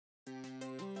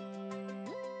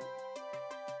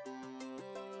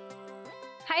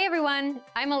Hi everyone,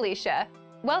 I'm Alicia.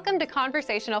 Welcome to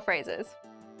Conversational Phrases.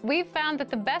 We've found that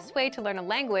the best way to learn a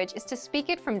language is to speak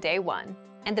it from day one.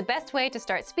 And the best way to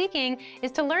start speaking is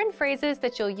to learn phrases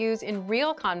that you'll use in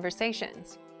real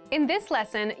conversations. In this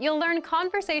lesson, you'll learn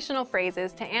conversational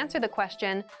phrases to answer the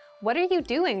question, what are you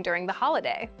doing during the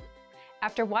holiday?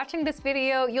 After watching this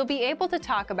video, you'll be able to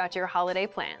talk about your holiday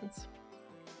plans.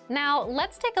 Now,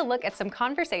 let's take a look at some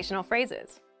conversational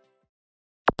phrases.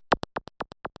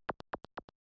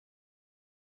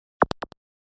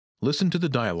 Listen to the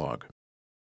dialogue.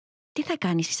 Τι θα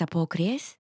κάνεις στις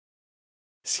απόκριες?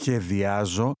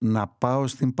 Σχεδιάζω να πάω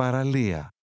στην παραλία.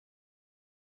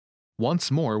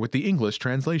 Once more with the English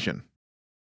translation.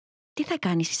 Τι θα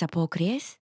κάνεις στις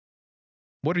απόκριες?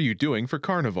 What are you doing for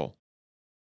Carnival?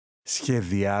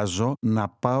 Σχεδιάζω να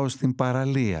πάω στην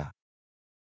παραλία.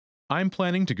 I'm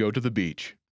planning to go to the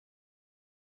beach.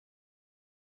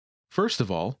 First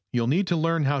of all, you'll need to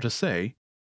learn how to say,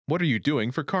 what are you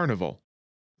doing for Carnival?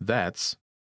 That's,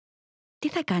 Τι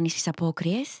θα κάνεις στις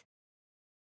απόκριες?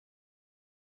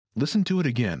 listen to it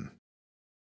again.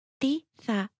 Τι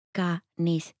θα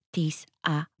κάνεις στις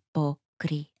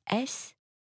απόκριες?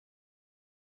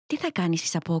 Τι θα κάνεις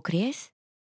στις απόκριες?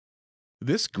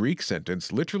 This Greek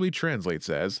sentence literally translates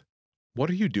as, what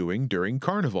are you doing during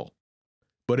Carnival?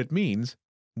 But it means,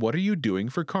 what are you doing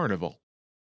for Carnival?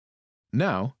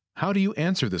 Now, how do you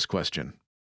answer this question?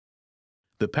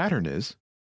 The pattern is,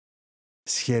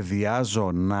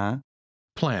 Σχεδιάζω να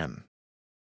plan.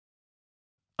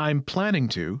 I'm planning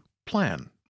to plan.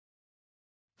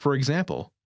 For example,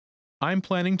 I'm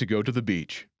planning to go to the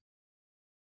beach.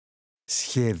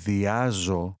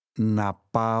 Σχεδιάζω να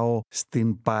πάω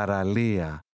στην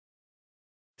παραλία.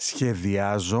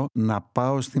 Σχεδιάζω να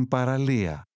πάω στην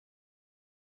παραλία.